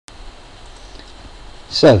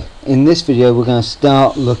So in this video we're going to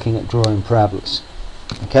start looking at drawing parabolas.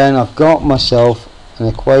 Okay, and I've got myself an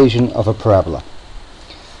equation of a parabola.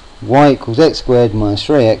 Y equals x squared minus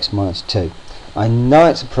 3x minus 2. I know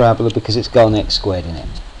it's a parabola because it's got an x squared in it.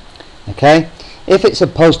 Okay, if it's a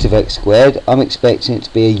positive x squared, I'm expecting it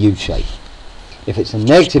to be a U shape. If it's a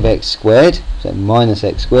negative x squared, so minus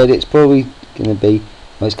x squared, it's probably going to be,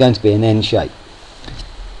 well, it's going to be an N shape.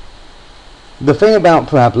 The thing about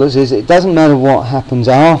parabolas is it doesn't matter what happens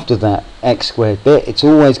after that x squared bit, it's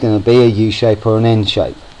always going to be a U shape or an N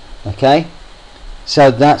shape. Okay,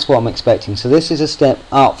 so that's what I'm expecting. So this is a step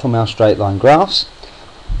up from our straight line graphs.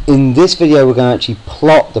 In this video we're going to actually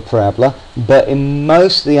plot the parabola, but in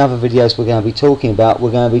most of the other videos we're going to be talking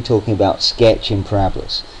about sketching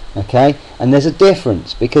parabolas. Okay, and there's a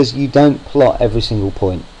difference because you don't plot every single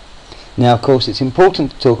point. Now of course it's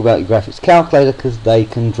important to talk about your graphics calculator because they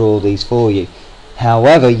can draw these for you.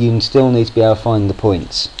 However, you still need to be able to find the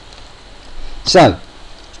points. So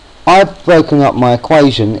I've broken up my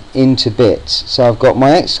equation into bits. So I've got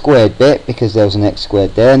my x squared bit because there was an x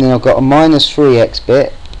squared there, and then I've got a minus 3x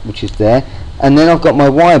bit which is there, and then I've got my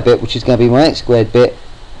y bit which is going to be my x squared bit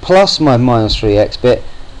plus my minus 3x bit,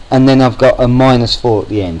 and then I've got a minus 4 at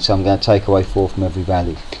the end, so I'm going to take away 4 from every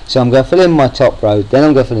value. So I'm going to fill in my top row, then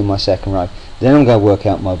I'm going to fill in my second row, then I'm going to work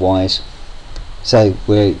out my y's, so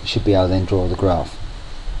we should be able to then draw the graph.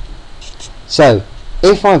 So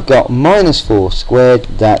if I've got minus 4 squared,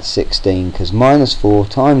 that's 16, because minus 4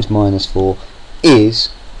 times minus 4 is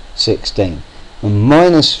 16, and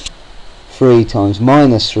minus 3 times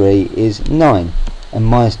minus 3 is 9, and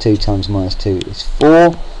minus 2 times minus 2 is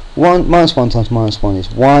 4. Minus 1 times minus 1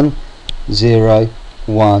 is 1, 0,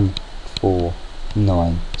 1, 4,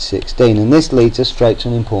 9, 16. And this leads us straight to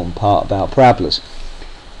an important part about parabolas.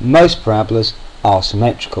 Most parabolas are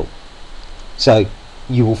symmetrical. So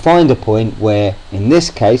you will find a point where, in this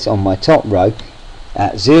case, on my top row,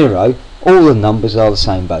 at 0, all the numbers are the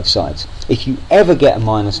same both sides. If you ever get a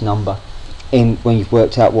minus number when you've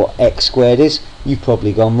worked out what x squared is, you've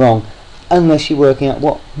probably gone wrong, unless you're working out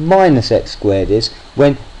what minus x squared is,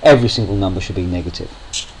 when every single number should be negative.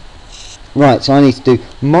 Right, so I need to do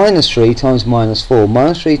minus 3 times minus 4.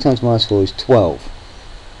 Minus 3 times minus 4 is 12.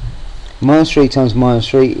 Minus 3 times minus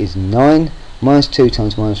 3 is 9. Minus 2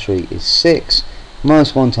 times minus 3 is 6.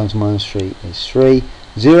 Minus 1 times minus 3 is 3.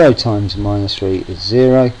 0 times minus 3 is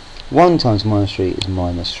 0. 1 times minus 3 is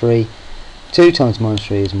minus 3. 2 times minus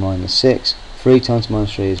 3 is minus 6. 3 times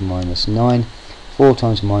minus 3 is minus 9. 4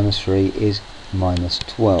 times minus 3 is minus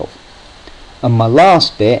 12. And my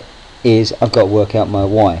last bit is I've got to work out my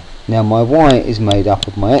y. Now my y is made up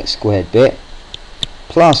of my x squared bit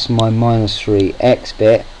plus my minus 3x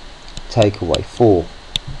bit, take away 4.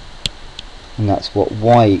 And that's what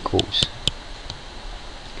y equals.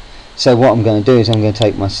 So what I'm going to do is I'm going to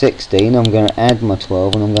take my 16, I'm going to add my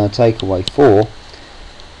 12, and I'm going to take away 4.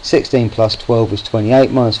 16 plus 12 is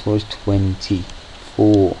 28, minus 4 is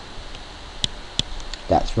 24.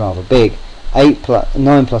 That's rather big. 9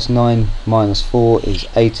 plus 9 minus 4 is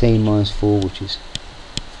 18, minus 4, which is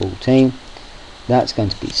 14. That's going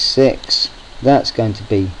to be 6. That's going to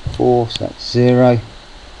be 4, so that's 0.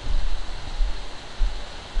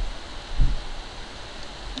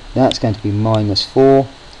 That's going to be minus 4.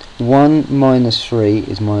 1 minus 3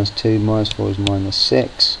 is minus 2, minus 4 is minus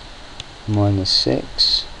 6, minus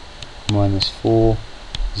 6, minus 4,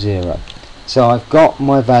 0. So I've got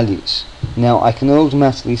my values. Now I can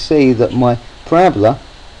automatically see that my parabola's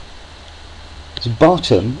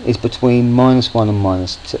bottom is between minus 1 and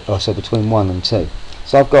minus 2, so between 1 and 2.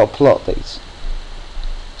 So I've got to plot these.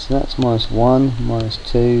 So that's minus 1, minus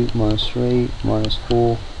 2, minus 3, minus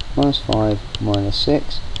 4, minus 5, minus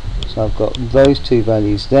 6. So I've got those two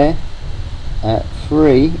values there. At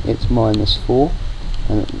 3 it's minus 4,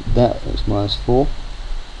 and that is minus 4.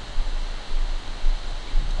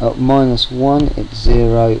 At minus 1 it's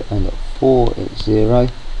 0, and at 4 it's 0,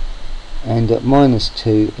 and at minus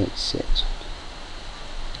 2 it's 6.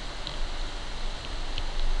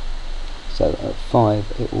 So at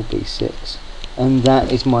 5 it will be 6, and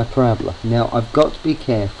that is my parabola. Now I've got to be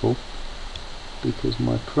careful because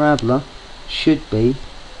my parabola should be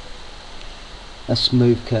a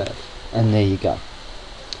smooth curve, and there you go.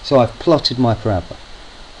 So I've plotted my parabola.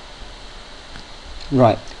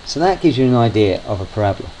 Right, so that gives you an idea of a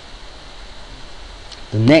parabola.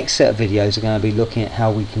 The next set of videos are going to be looking at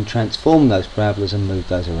how we can transform those parabolas and move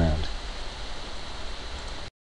those around.